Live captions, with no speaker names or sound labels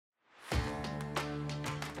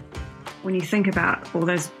when you think about all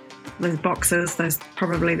those boxes, those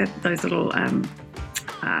little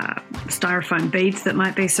styrofoam beads that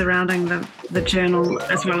might be surrounding the journal,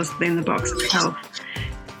 as well as then the box itself.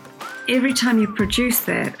 Every time you produce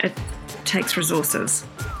that, it takes resources,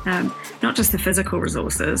 not just the physical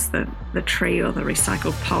resources, the tree or the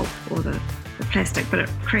recycled pulp or the plastic, but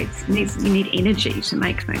you need energy to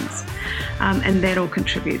make things, and that all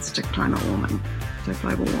contributes to climate warming, to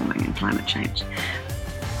global warming and climate change.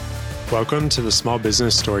 Welcome to the Small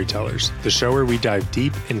Business Storytellers, the show where we dive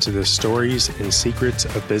deep into the stories and secrets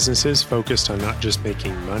of businesses focused on not just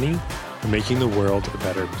making money, but making the world a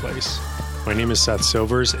better place. My name is Seth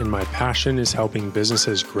Silvers, and my passion is helping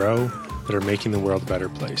businesses grow that are making the world a better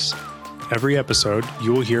place. Every episode,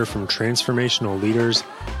 you will hear from transformational leaders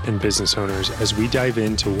and business owners as we dive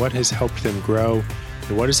into what has helped them grow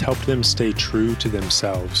and what has helped them stay true to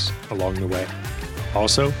themselves along the way.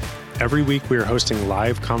 Also, every week we are hosting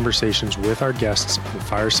live conversations with our guests on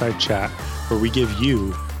Fireside Chat, where we give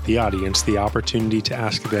you, the audience, the opportunity to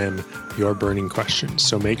ask them your burning questions.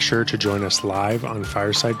 So make sure to join us live on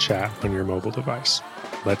Fireside Chat on your mobile device.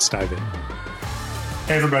 Let's dive in.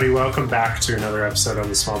 Hey everybody, welcome back to another episode of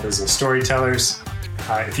the Small Business Storytellers.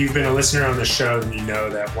 If you've been a listener on the show, then you know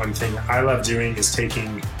that one thing I love doing is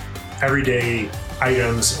taking everyday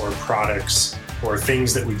items or products or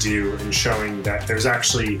things that we do and showing that there's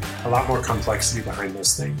actually a lot more complexity behind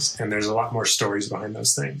those things, and there's a lot more stories behind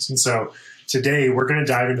those things. And so today we're going to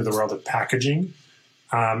dive into the world of packaging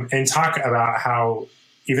and talk about how,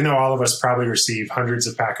 even though all of us probably receive hundreds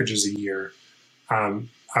of packages a year,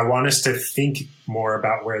 I want us to think more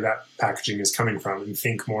about where that packaging is coming from and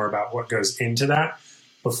think more about what goes into that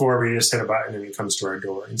before we just hit a button and it comes to our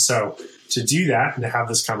door. And so to do that and to have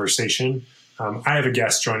this conversation, I have a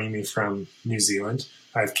guest joining me from New Zealand.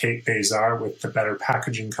 I have Kate Bezar with the Better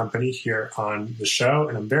Packaging Company here on the show,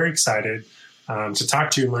 and I'm very excited to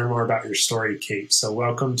talk to you and learn more about your story, Kate. So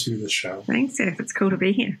welcome to the show. Thanks, Seth. It's cool to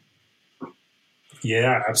be here.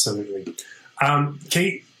 Yeah, absolutely.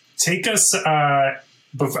 Kate, take us, I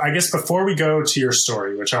guess before we go to your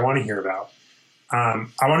story, which I want to hear about, I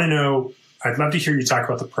want to know, I'd love to hear you talk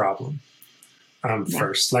about the problem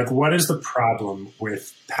first. Like, what is the problem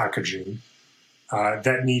with packaging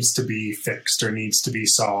that needs to be fixed or needs to be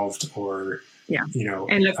solved or,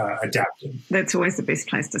 adapted? That's always the best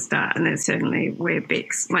place to start. And that's certainly where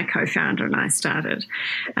Bex, my co-founder, and I started.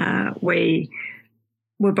 We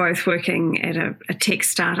were both working at a tech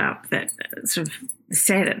startup that sort of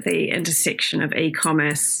sat at the intersection of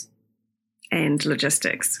e-commerce and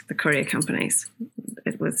logistics, the courier companies.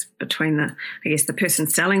 It was between the person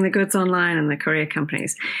selling the goods online and the courier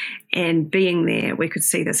companies. And being there, we could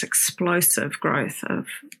see this explosive growth of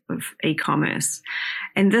e-commerce.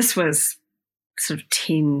 And this was sort of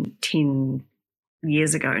 10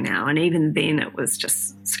 years ago now. And even then it was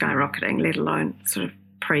just skyrocketing, let alone sort of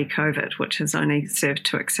pre-COVID, which has only served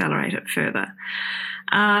to accelerate it further.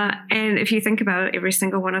 And if you think about it, every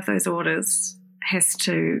single one of those orders has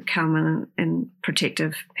to come in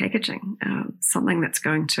protective packaging, something that's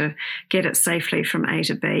going to get it safely from A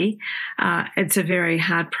to B. It's a very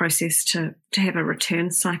hard process to have a return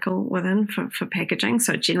cycle within for packaging.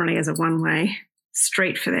 So it generally is a one-way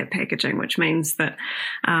street for that packaging, which means that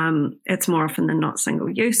it's more often than not single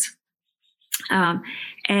use.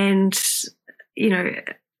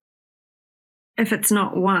 If it's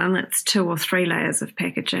not one, it's 2 or 3 layers of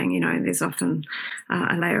packaging. There's often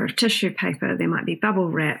a layer of tissue paper. There might be bubble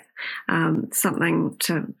wrap, something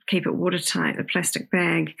to keep it watertight, a plastic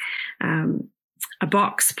bag, a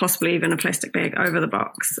box, possibly even a plastic bag over the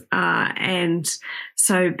box. And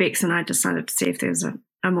so Bex and I decided to see if there was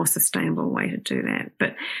a more sustainable way to do that.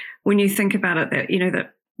 But when you think about it,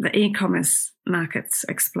 that the e-commerce market's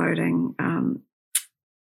exploding,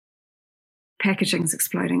 packaging's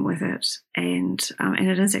exploding with it, and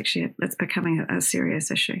it is actually, it's becoming a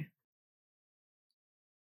serious issue.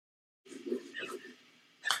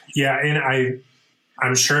 Yeah, and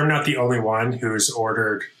I'm sure I'm not the only one who's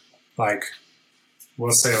ordered,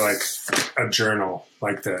 we'll say a journal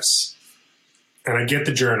like this. And I get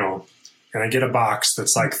the journal, and I get a box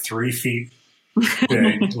that's 3 feet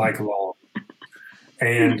big, long.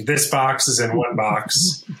 And this box is in one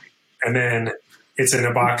box, and then it's in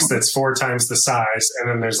a box that's 4 times the size, and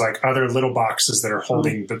then there's other little boxes that are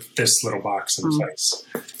holding this little box in place.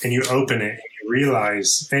 And you open it and you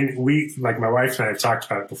realize, and we, my wife and I have talked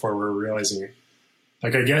about it before, we're realizing it. I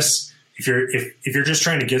guess if you're just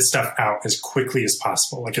trying to get stuff out as quickly as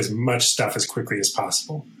possible, as much stuff as quickly as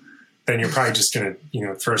possible, then you're probably just going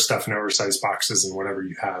to, throw stuff in oversized boxes and whatever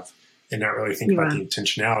you have and not really think about the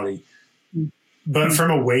intentionality. But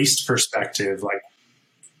from a waste perspective,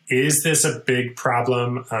 is this a big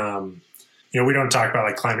problem? We don't talk about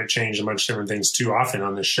like climate change and a bunch of different things too often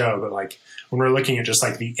on this show, but like when we're looking at just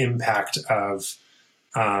like the impact of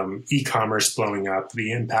e-commerce blowing up,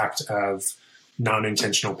 the impact of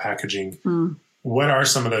non-intentional packaging, what are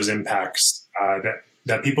some of those impacts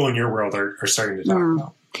that people in your world are starting to talk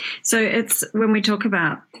about? So it's when we talk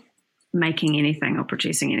about making anything or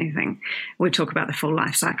producing anything, we talk about the full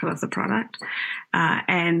life cycle of the product.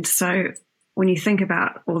 And so when you think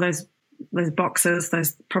about all those boxes,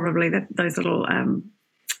 those little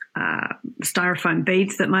styrofoam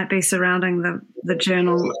beads that might be surrounding the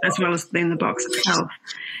journal, as well as then the box itself,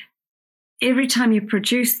 every time you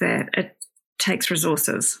produce that, it takes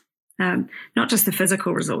resources. Not just the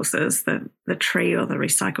physical resources, the tree or the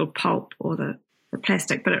recycled pulp or the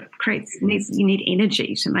plastic, but you need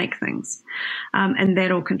energy to make things. And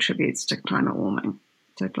that all contributes to climate warming,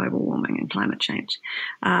 to global warming and climate change.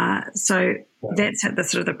 So that's at the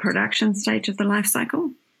sort of the production stage of the life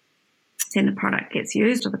cycle. Then the product gets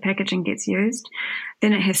used or the packaging gets used.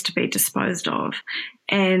 Then it has to be disposed of.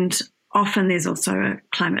 And often there's also a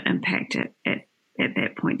climate impact at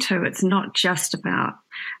that point too. It's not just about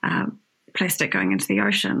plastic going into the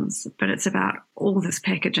oceans, but it's about all this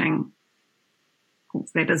packaging.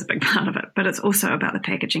 That is a big part of it, but it's also about the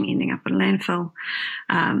packaging ending up in landfill.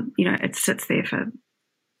 It sits there for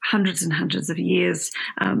hundreds and hundreds of years,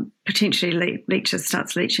 potentially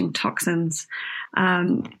starts leaching toxins,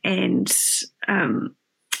 and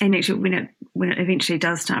actually when it eventually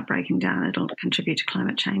does start breaking down, it'll contribute to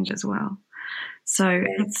climate change as well. So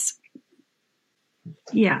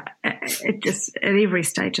it just at every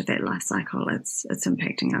stage of that life cycle, it's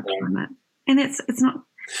impacting our climate, and it's not.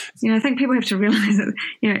 I think people have to realize that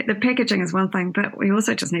the packaging is one thing, but we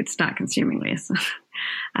also just need to start consuming less.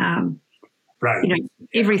 Right.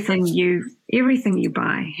 Everything you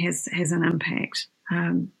buy has an impact.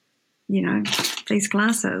 These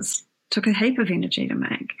glasses took a heap of energy to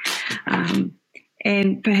make,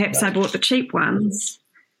 and perhaps I bought the cheap ones,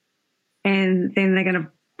 and then they're going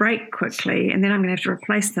to break quickly, and then I'm going to have to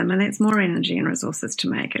replace them, and that's more energy and resources to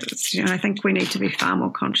make it. I think we need to be far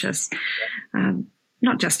more conscious,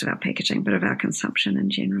 not just of our packaging, but of our consumption in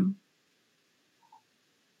general.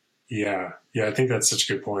 Yeah, I think that's such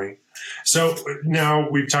a good point. So now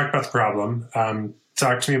we've talked about the problem.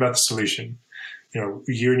 Talk to me about the solution. You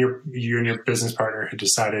and your business partner had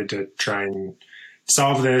decided to try and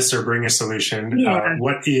solve this or bring a solution. Yeah.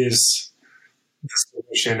 What is the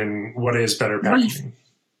solution, and what is better packaging?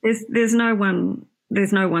 There's no one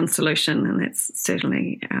solution, and that's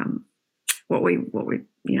certainly what we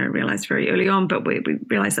realized very early on. But we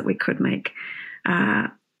realized that we could make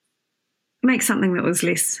something that was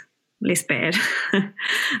less bad.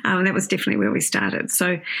 That was definitely where we started.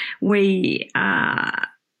 So we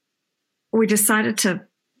decided to,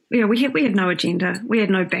 we had no agenda. We had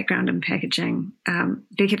no background in packaging.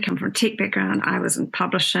 Beck had come from a tech background. I was in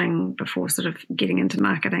publishing before sort of getting into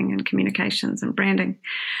marketing and communications and branding.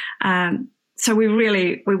 So we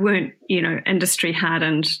weren't, industry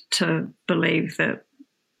hardened to believe that,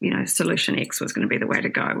 solution X was going to be the way to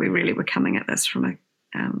go. We really were coming at this from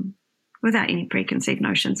without any preconceived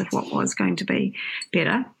notions of what was going to be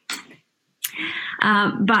better.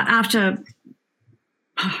 But after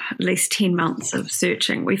at least 10 months of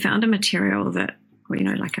searching, we found a material that,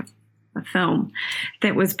 like a film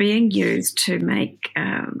that was being used to make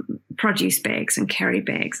produce bags and carry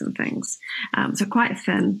bags and things. So quite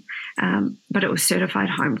thin, but it was certified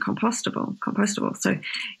home compostable. So,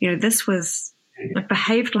 this it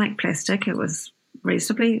behaved like plastic. It was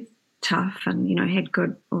reasonably tough and, had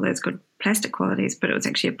all those good plastic qualities, but it was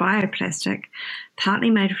actually a bioplastic, partly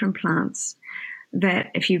made from plants, that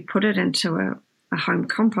if you put it into a home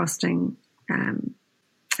composting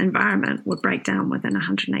environment, would break down within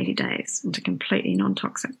 180 days into completely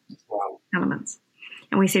non-toxic elements.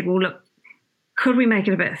 And we said, well, look, could we make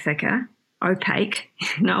it a bit thicker, opaque?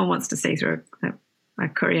 No one wants to see through a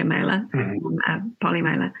courier mailer, a poly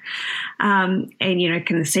mailer. And,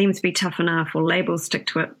 can the seams be tough enough or labels stick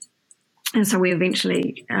to it? And so we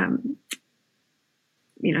eventually,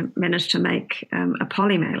 managed to make a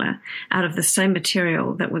poly mailer out of the same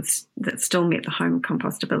material that still met the home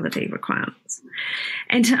compostability requirements.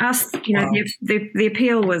 And to us, the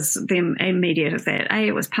appeal was immediate of that.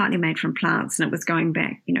 It was partly made from plants, and it was going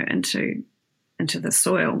back, into the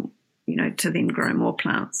soil, to then grow more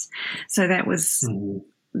plants. So that was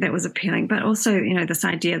appealing. But also, this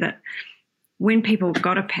idea that when people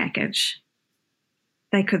got a package,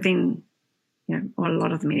 they could then, or a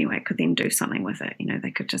lot of them anyway, could then do something with it.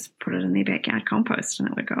 They could just put it in their backyard compost and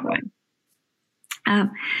it would go away.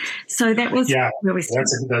 So that was where we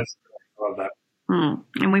started. I love that.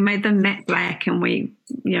 And we made them matte black, and we,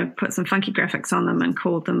 put some funky graphics on them and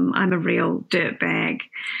called them "I'm a Real Dirt Bag,"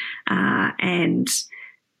 and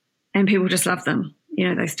people just loved them.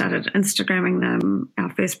 They started Instagramming them. Our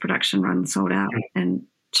first production run sold out in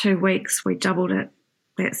 2 weeks. We doubled it.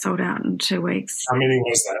 That sold out in 2 weeks. How many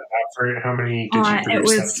was that? How many did you produce it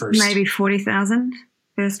was that first? Maybe 40,000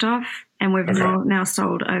 first off, and we've now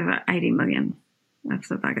sold over 80 million of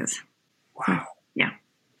the buggers. Wow. So, yeah.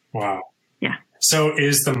 Wow. Yeah. So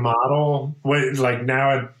is the model,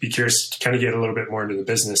 now I'd be curious to kind of get a little bit more into the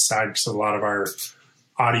business side, because a lot of our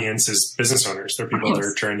audience is business owners. They're people that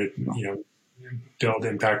are trying to, build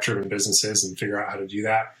impact-driven businesses and figure out how to do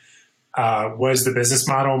that. Was the business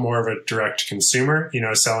model more of a direct consumer,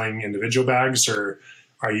 selling individual bags, or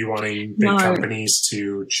are you wanting big companies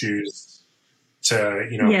to choose to,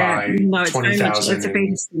 buy 20,000? It's a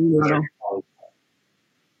B2C model.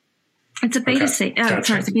 It's a B2C. Gotcha.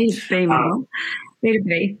 Sorry, it's a B2B model.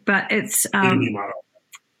 B2B, but it's B2B model.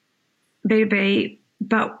 B2B.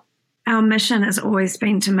 But our mission has always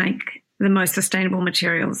been to make the most sustainable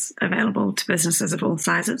materials available to businesses of all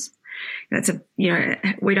sizes. That's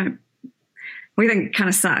we think it kind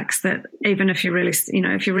of sucks that even if you're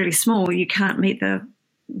really small, you can't meet the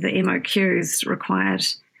MOQs required,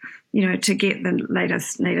 to get the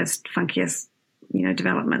latest, neatest, funkiest,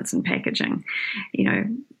 developments in packaging. Your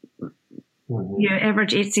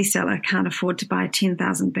average Etsy seller can't afford to buy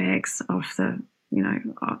 10,000 bags off the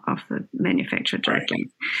manufacturer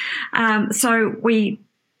directly. So we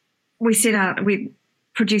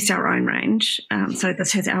produce our own range. So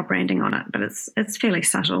this has our branding on it, but it's fairly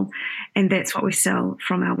subtle. And that's what we sell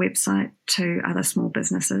from our website to other small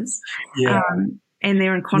businesses. Yeah. And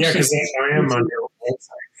they're in quantity. Yeah, because I am on your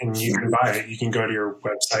website, and you can buy it. You can go to your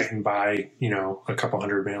website and buy, a couple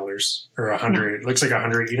hundred mailers, or 100. It looks like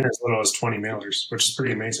 100, even as little as 20 mailers, which is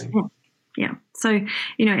pretty amazing. Yeah. So,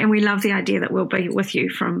 and we love the idea that we'll be with you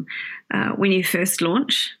from when you first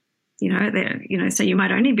launch. So you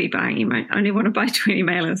might only want to buy 20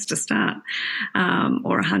 mailers to start,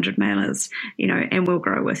 or 100 mailers, and we'll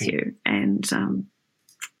grow with you and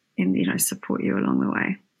support you along the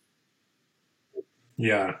way.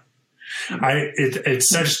 Yeah. It's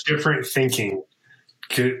such different thinking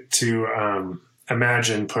to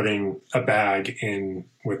imagine putting a bag in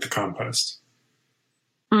with the compost.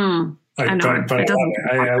 I know. I love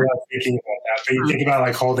thinking about that. But you think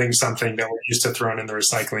about holding something that we're used to throwing in the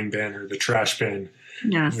recycling bin or the trash bin,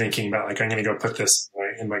 thinking about I'm going to go put this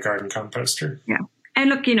in my garden composter. Yeah. And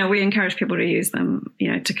look, we encourage people to use them,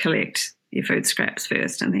 to collect your food scraps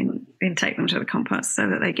first and then take them to the compost so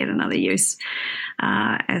that they get another use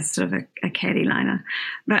as sort of a caddy liner.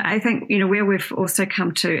 But I think, where we've also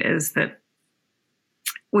come to is that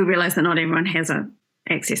we realize that not everyone has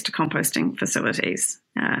access to composting facilities.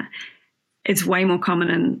 It's way more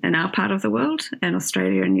common in our part of the world, in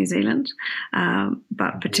Australia and New Zealand,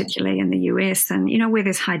 but particularly in the US and, where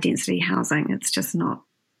there's high density housing, it's just not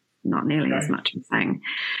nearly as much a thing.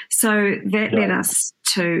 So that led us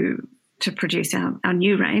to produce our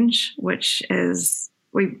new range, which is,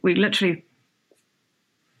 we literally,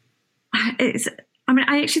 I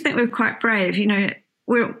actually think we're quite brave.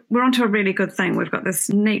 We're onto a really good thing. We've got this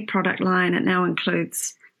neat product line. It now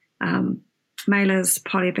includes mailers,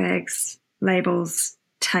 polybags, labels,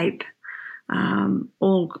 tape,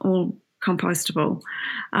 all compostable.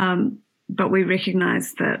 But we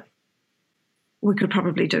recognised that we could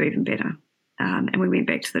probably do even better. And we went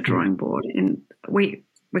back to the drawing board. And we're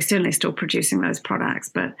certainly still producing those products,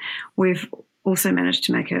 but we've also managed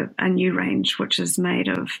to make a new range, which is made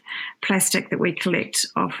of plastic that we collect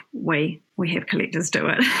off. We have collectors do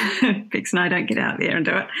it. Bex and I don't get out there and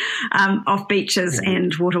do it. Off beaches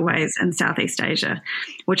and waterways in Southeast Asia,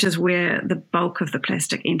 which is where the bulk of the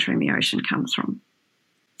plastic entering the ocean comes from.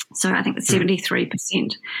 So I think that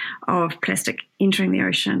 73% of plastic entering the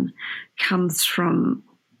ocean comes from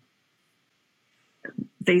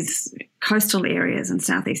these coastal areas in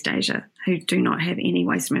Southeast Asia who do not have any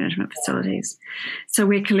waste management facilities. So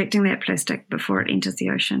we're collecting that plastic before it enters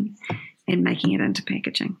the ocean and making it into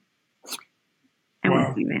packaging. And we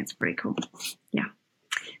think that's pretty cool. Yeah.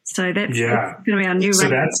 So that's going to be our new. So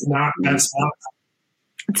range. that's not.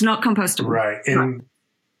 It's not compostable. Right.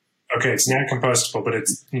 Okay, it's not compostable, but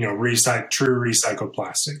it's true recycled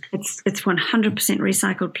plastic. It's 100%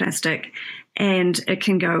 recycled plastic, and it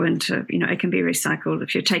can go into it can be recycled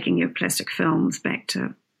if you're taking your plastic films back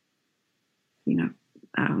to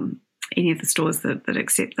any of the stores that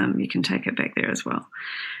accept them. You can take it back there as well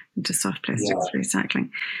into soft plastics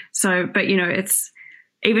recycling. So, but it's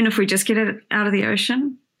even if we just get it out of the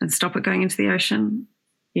ocean and stop it going into the ocean,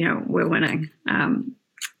 we're winning, and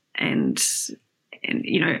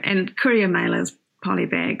And, and courier mailers, poly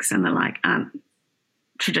bags and the like aren't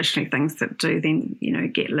traditionally things that do then,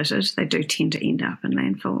 get littered. They do tend to end up in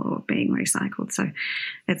landfill or being recycled. So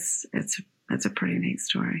it's a pretty neat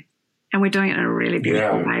story. And we're doing it in a really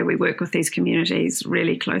beautiful way. We work with these communities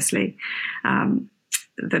really closely.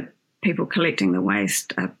 The people collecting the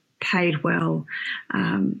waste are paid well.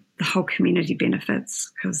 The whole community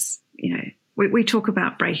benefits because, we talk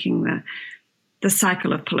about breaking the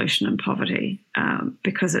cycle of pollution and poverty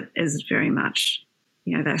because it is very much,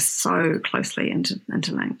 they're so closely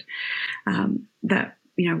interlinked that,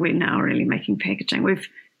 we're now really making packaging.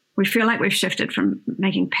 We feel like we've shifted from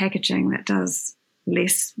making packaging that does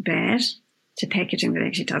less bad to packaging that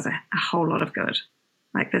actually does a whole lot of good.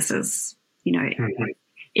 Like this is,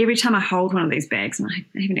 every time I hold one of these bags, and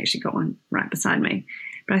I haven't actually got one right beside me,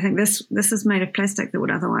 but I think this is made of plastic that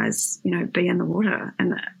would otherwise, be in the water,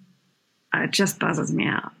 and it just buzzes me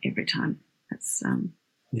out every time. It's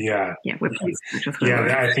we're pleased with it.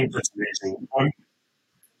 I think that's amazing.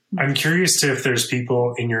 I'm curious to if there's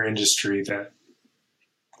people in your industry that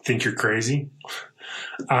think you're crazy,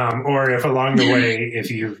 or if along the way,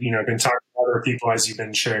 if you've been talking to other people as you've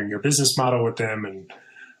been sharing your business model with them, and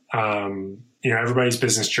everybody's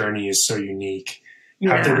business journey is so unique.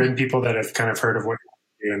 Yeah. Have there been people that have kind of heard of what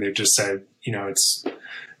you do and they've just said,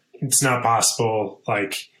 it's not possible,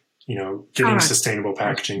 like, getting sustainable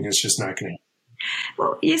packaging is just not going to.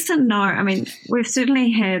 Well, yes and no. I mean, we've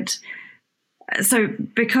certainly had, so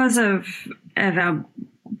because of our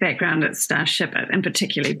background at Starship, and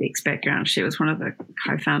particularly Beck's background, she was one of the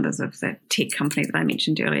co-founders of that tech company that I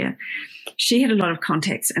mentioned earlier. She had a lot of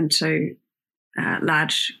contacts into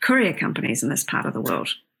large courier companies in this part of the world,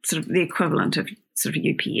 sort of the equivalent of sort of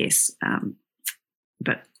UPS,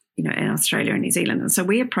 but, in Australia and New Zealand. And so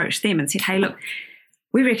we approached them and said, hey, look,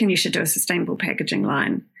 we reckon you should do a sustainable packaging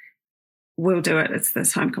line. We'll do it. It's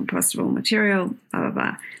this home compostable material, blah, blah,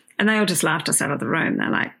 blah. And they all just laughed us out of the room. They're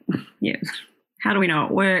like, yeah, how do we know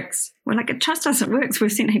it works? We're like, trust us, it works.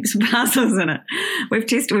 We've sent heaps of parcels in it. We've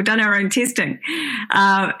done our own testing.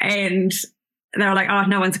 And they were like, oh,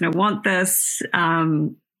 no one's going to want this.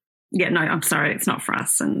 No, I'm sorry, it's not for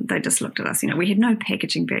us. And they just looked at us. We had no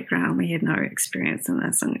packaging background. We had no experience in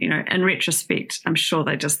this. And, in retrospect, I'm sure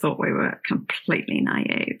they just thought we were completely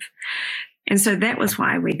naive. And so that was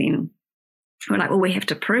why we then were like, well, we have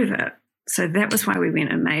to prove it. So that was why we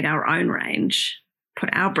went and made our own range, put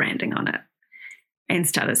our branding on it, and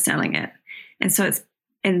started selling it. And so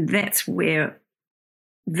that's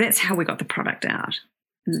how we got the product out.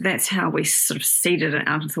 That's how we sort of seeded it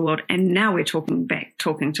out into the world. And now we're talking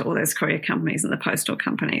to all those courier companies and the postal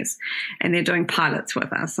companies, and they're doing pilots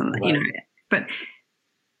with us. And, but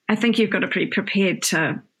I think you've got to be prepared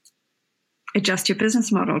to adjust your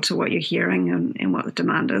business model to what you're hearing and what the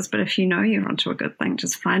demand is. But if you're onto a good thing,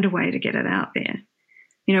 just find a way to get it out there.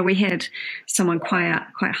 We had someone quite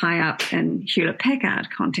high up in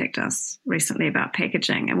Hewlett-Packard contact us recently about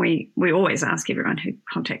packaging. And we always ask everyone who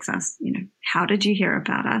contacts us, how did you hear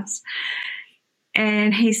about us?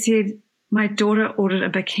 And he said, my daughter ordered a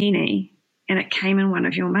bikini and it came in one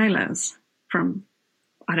of your mailers from,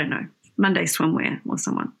 I don't know, Monday Swimwear or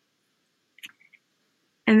someone.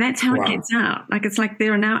 And that's how it gets out. Like, it's like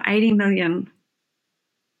there are now 80 million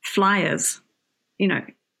flyers,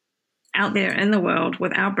 out there in the world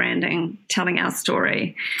with our branding, telling our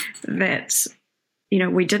story that,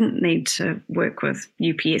 we didn't need to work with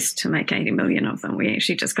UPS to make 80 million of them. We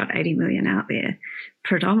actually just got 80 million out there,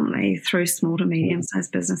 predominantly through small to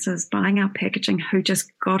medium-sized businesses buying our packaging who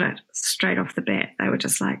just got it straight off the bat. They were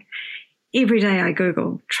just like, every day I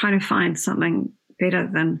Google, trying to find something better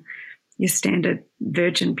than your standard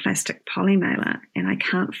virgin plastic poly mailer, and I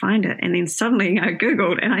can't find it. And then suddenly I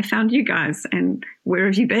Googled and I found you guys, and where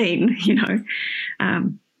have you been?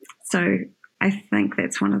 So I think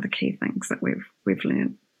that's one of the key things that we've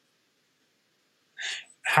learned.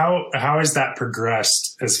 How has that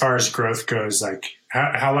progressed as far as growth goes? Like,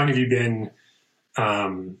 how long have you been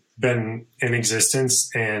in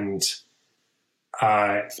existence, and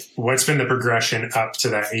what's been the progression up to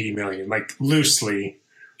that 80 million? Like, loosely,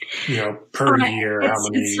 per year, how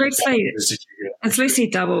many did you get? It's loosely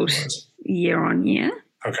doubled year on year.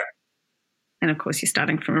 Okay. And of course, you're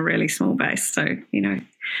starting from a really small base. So,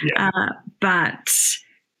 but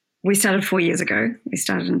we started 4 years ago. We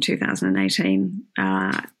started in 2018.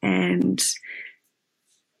 And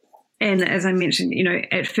as I mentioned,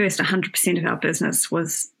 at first 100% of our business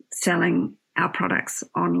was selling our products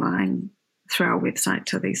online through our website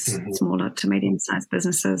to these smaller to medium-sized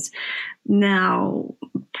businesses. Now,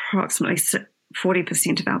 approximately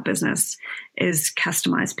 40% of our business is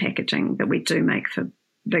customized packaging that we do make for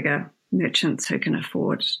bigger merchants who can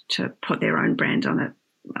afford to put their own brand on it.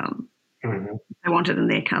 They want it in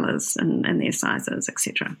their colours and their sizes,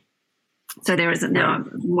 etc. So there is now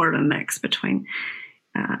more of a mix between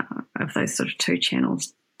of those sort of two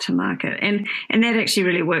channels to market, and that actually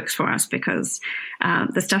really works for us because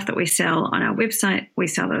the stuff that we sell on our website, we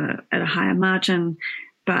sell at a higher margin,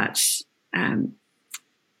 but the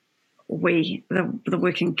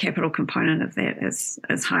working capital component of that is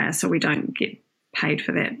higher, so we don't get paid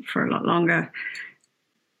for that for a lot longer.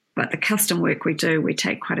 But the custom work we do, we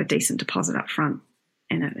take quite a decent deposit up front,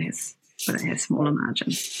 and it has smaller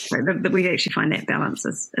margins. So we actually find that balance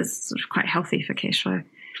is sort of quite healthy for cash flow.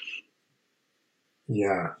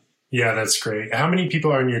 Yeah, that's great. How many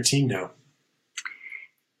people are on your team now?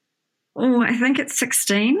 Oh, I think it's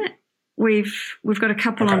 16. We've got a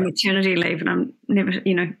couple on maternity leave, and I'm never,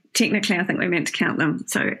 technically I think we're meant to count them.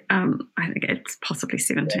 So I think it's possibly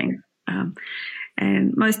 17.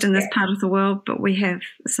 And most in this part of the world, but we have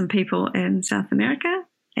some people in South America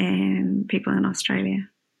and people in Australia.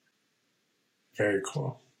 Very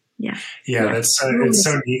cool. Yeah. That's it's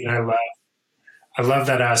so neat, and I love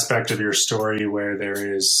that aspect of your story where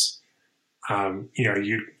there is,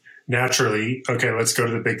 you naturally, okay, let's go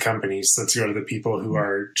to the big companies, let's go to the people who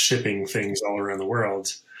are shipping things all around the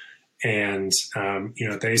world, and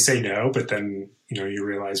they say no, but then you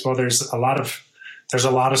realize, well, there's a lot of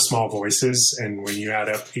small voices, and when you add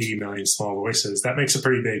up 80 million small voices, that makes a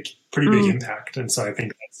pretty big impact. And so I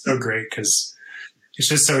think that's so great because it's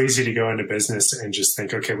just so easy to go into business and just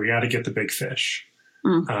think, okay, we got to get the big fish.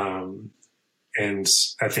 And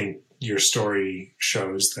I think your story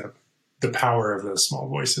shows that the power of those small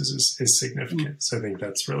voices is significant. So I think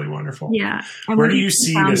that's really wonderful. Yeah. And where do you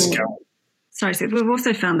see this going? Sorry, so we've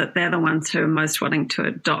also found that they're the ones who are most willing to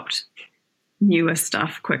adopt newer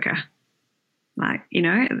stuff quicker. Like,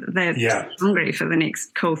 they're hungry for the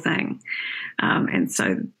next cool thing. And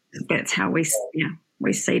so that's how we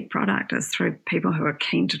seed product, is through people who are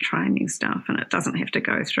keen to try new stuff, and it doesn't have to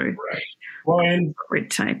go through red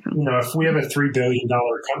tape. And, if we have a $3 billion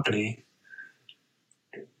company,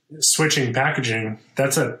 switching packaging,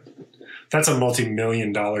 that's a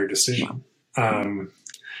multi-million-dollar decision.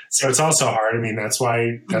 So it's also hard. I mean, that's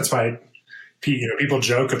why people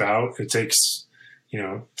joke about it takes,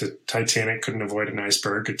 the Titanic couldn't avoid an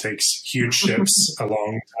iceberg. It takes huge ships a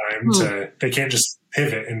long time they can't just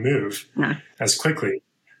pivot and move as quickly.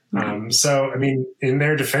 So, I mean, in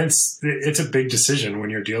their defense, it's a big decision when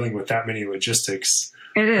you're dealing with that many logistics.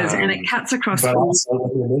 It is, and it cuts across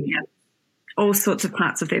all sorts of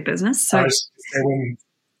parts of their business. So,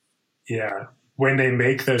 when they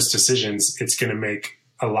make those decisions, it's going to make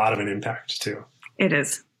a lot of an impact too. It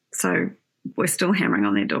is. So we're still hammering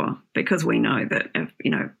on their door because we know that if,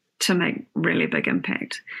 to make really big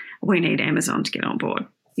impact, we need Amazon to get on board.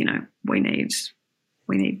 We need,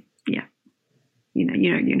 you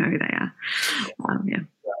know who they are.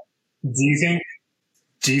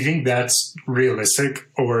 Do you think that's realistic,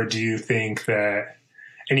 or do you think that,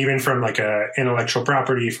 and even from like a intellectual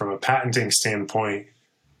property, from a patenting standpoint,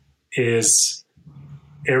 is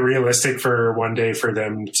it realistic for one day for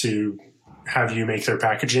them to have you make their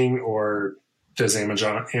packaging, or does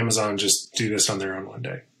Amazon just do this on their own one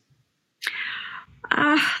day?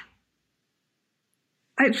 I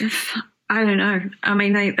don't know. I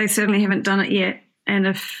mean, they certainly haven't done it yet. And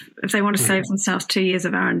if they want to save themselves 2 years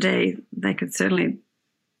of R&D, they could certainly,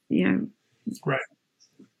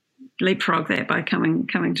 leapfrog that by coming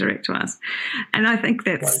direct to us. And I think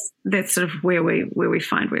that's sort of where we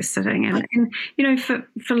find we're sitting. And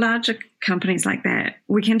for larger companies like that,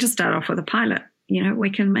 we can just start off with a pilot. We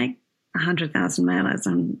can make 100,000 mailers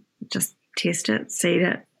and just test it, seed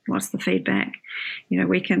it. What's the feedback?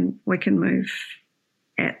 We can move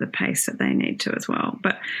at the pace that they need to as well.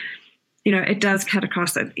 But it does cut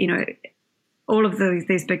across it. All of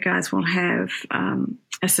these big guys will have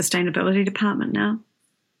a sustainability department now.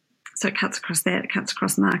 So it cuts across that. It cuts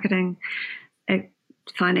across marketing,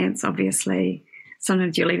 finance, obviously.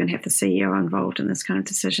 Sometimes you'll even have the CEO involved in this kind of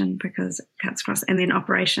decision because it cuts across, and then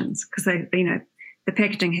operations, because the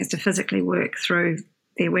packaging has to physically work through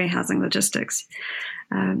their warehousing logistics.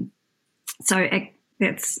 So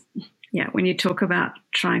that's when you talk about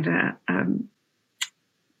trying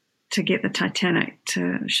to get the Titanic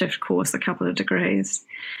to shift course a couple of degrees,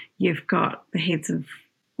 you've got the heads of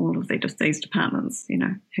all of these departments,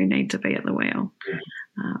 who need to be at the wheel,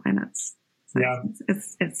 and it's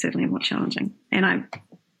certainly more challenging. And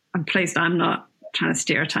I'm pleased I'm not trying to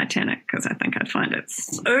steer a Titanic, because I think I'd find it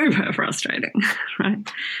super frustrating, right?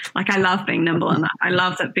 Like, I love being nimble, and I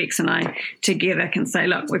love that Bex and I together can say,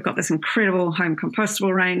 look, we've got this incredible home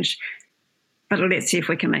compostable range. but let's see if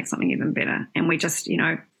we can make something even better. And we just,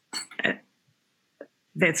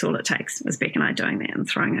 that's all it takes, is Beck and I doing that and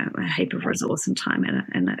throwing a heap of resource and time at it,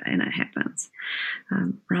 and it happens,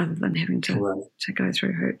 rather than having to go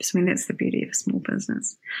through hoops. I mean, that's the beauty of a small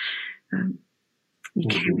business. You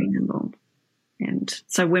can be nimble. And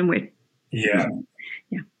so when we're... Yeah,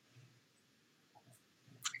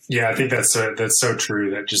 I think that's so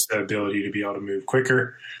true, that just the ability to be able to move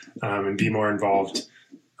quicker and be more involved.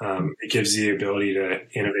 It gives the ability to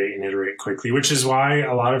innovate and iterate quickly, which is why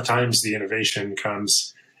a lot of times the innovation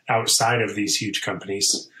comes outside of these huge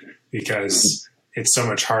companies, because it's so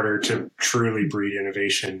much harder to truly breed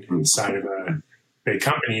innovation inside of a big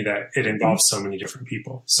company, that it involves so many different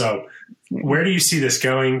people. So where do you see this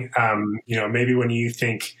going? Maybe when you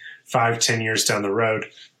think 5-10 years down the road,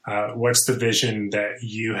 what's the vision that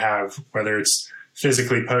you have, whether it's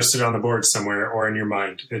physically posted on the board somewhere or in your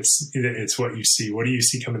mind? It's what you see. What do you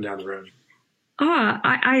see coming down the road?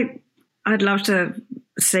 I'd love to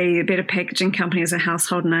see a Better Packaging Company as a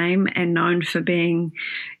household name and known for being,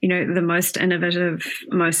 the most innovative,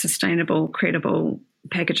 most sustainable, credible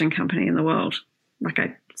packaging company in the world. Like,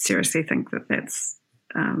 I seriously think that's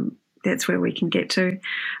where we can get to.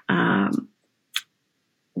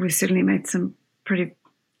 We've certainly made some pretty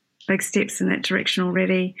big steps in that direction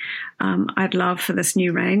already. I'd love for this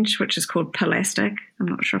new range, which is called Plastic. I'm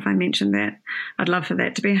not sure if I mentioned that. I'd love for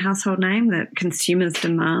that to be a household name, that consumers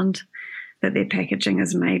demand that their packaging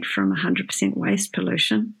is made from 100% waste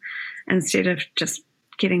pollution, instead of just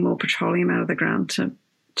getting more petroleum out of the ground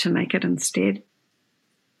to make it instead.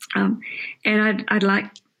 And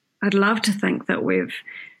I'd love to think that we've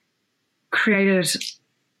created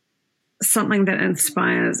something that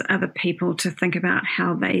inspires other people to think about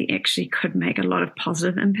how they actually could make a lot of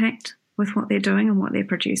positive impact with what they're doing and what they're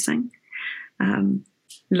producing.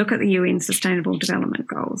 Look at the UN Sustainable Development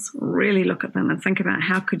Goals. Really look at them and think about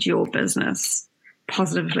how could your business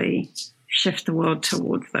positively shift the world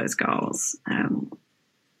towards those goals.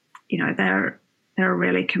 They're a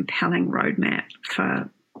really compelling roadmap for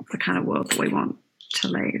the kind of world that we want to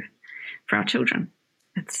leave for our children.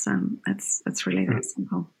 It's really that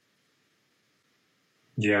simple.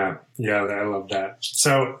 Yeah, I love that.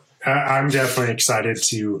 So I'm definitely excited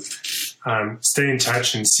to stay in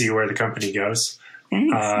touch and see where the company goes.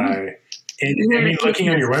 Thanks. Looking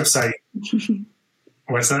on your website,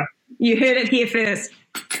 what's that? You heard it here first.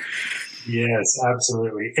 Yes,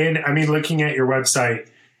 absolutely. And looking at your website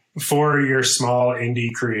for your small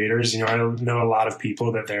indie creators, I know a lot of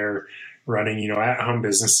people that they're running, at-home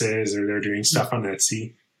businesses, or they're doing stuff on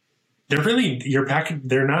Etsy. They're really,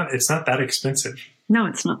 it's not that expensive. No,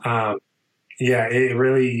 it's not.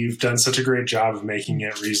 You've done such a great job of making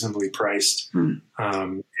it reasonably priced.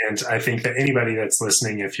 And I think that anybody that's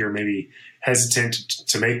listening, if you're maybe hesitant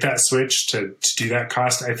to make that switch, to do that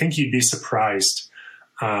cost, I think you'd be surprised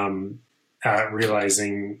at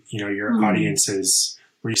realizing, your audience's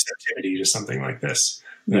receptivity to something like this.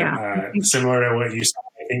 Similar to what you said,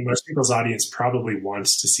 I think most people's audience probably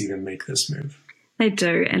wants to see them make this move. They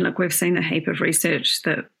do. And look, we've seen a heap of research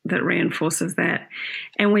that reinforces that.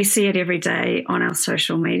 And we see it every day on our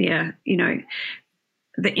social media. The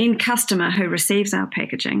end customer who receives our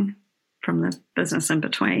packaging from the business in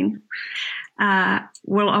between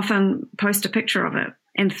will often post a picture of it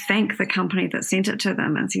and thank the company that sent it to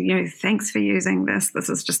them and say, thanks for using this. This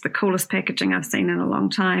is just the coolest packaging I've seen in a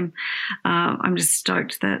long time. I'm just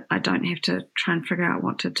stoked that I don't have to try and figure out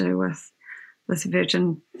what to do with this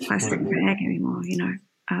virgin plastic bag anymore,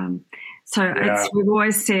 we've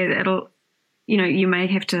always said you may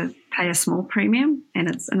have to pay a small premium, and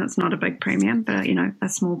it's not a big premium, but a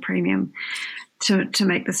small premium to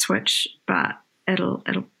make the switch, but it'll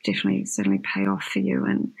definitely certainly pay off for you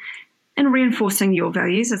and reinforcing your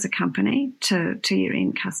values as a company to your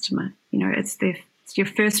end customer. It's your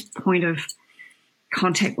first point of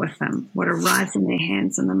contact with them, what arrives in their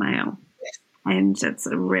hands in the mail. And it's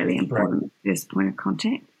a really important first point of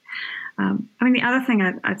contact. The other thing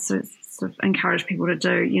I'd sort of encourage people to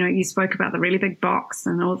do, you spoke about the really big box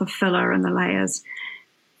and all the filler and the layers.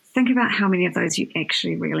 Think about how many of those you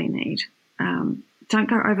actually really need. Don't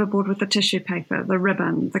go overboard with the tissue paper, the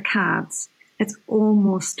ribbon, the cards. It's all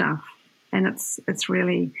more stuff. And it's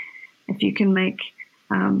really, if you can make,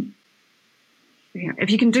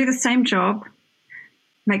 if you can do the same job,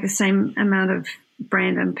 make the same amount of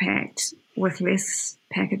brand impact with less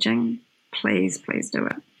packaging, please do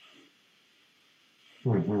it.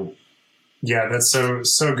 Mm-hmm. Yeah, that's so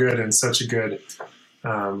good, and such a good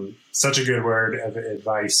word of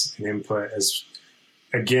advice and input. As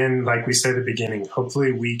again, like we said at the beginning,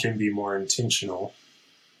 hopefully we can be more intentional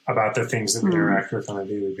about the things that we interact with on a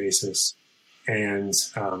daily basis. And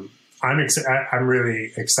I'm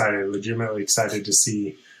really excited, legitimately excited to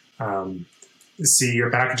see your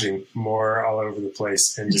packaging more all over the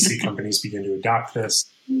place and to see companies begin to adopt this.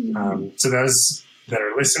 So those that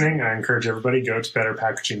are listening, I encourage everybody, go to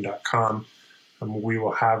betterpackaging.com. We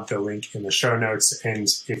will have the link in the show notes. And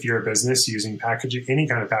if you're a business using packaging, any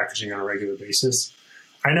kind of packaging on a regular basis,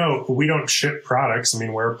 I know we don't ship products. I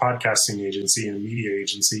mean, we're a podcasting agency and a media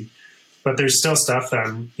agency, but there's still stuff that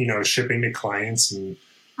I'm, shipping to clients and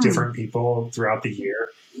different people throughout the year.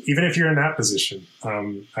 Even if you're in that position,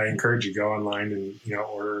 I encourage you, go online and,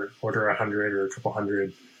 order 100 or a couple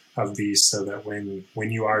hundred of these so that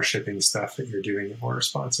when you are shipping stuff that you're doing it more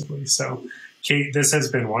responsibly. So Kate, this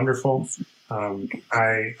has been wonderful.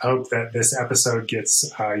 I hope that this episode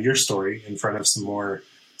gets your story in front of some more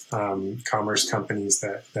commerce companies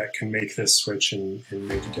that can make this switch and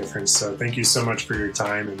make a difference. So thank you so much for your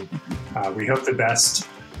time. And we hope the best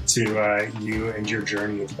to you and your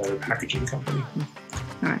journey with Better Packaging Company.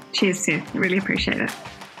 All right. Cheers, Sue. I really appreciate it.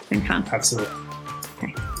 It's been fun. Absolutely.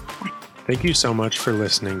 Okay. Bye. Thank you so much for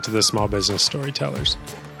listening to the Small Business Storytellers.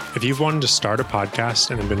 If you've wanted to start a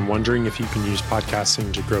podcast and have been wondering if you can use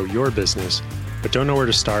podcasting to grow your business, but don't know where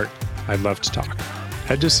to start, I'd love to talk.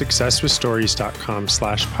 Head to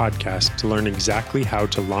successwithstories.com/podcast to learn exactly how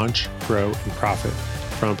to launch, grow, and profit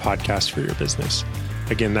from a podcast for your business.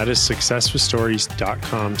 Again, that is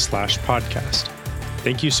successwithstories.com/podcast.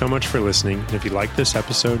 Thank you so much for listening. And if you like this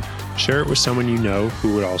episode, share it with someone you know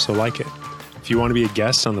who would also like it. If you want to be a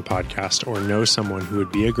guest on the podcast or know someone who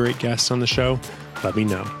would be a great guest on the show, let me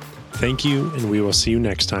know. Thank you, and we will see you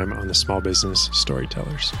next time on the Small Business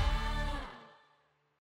Storytellers.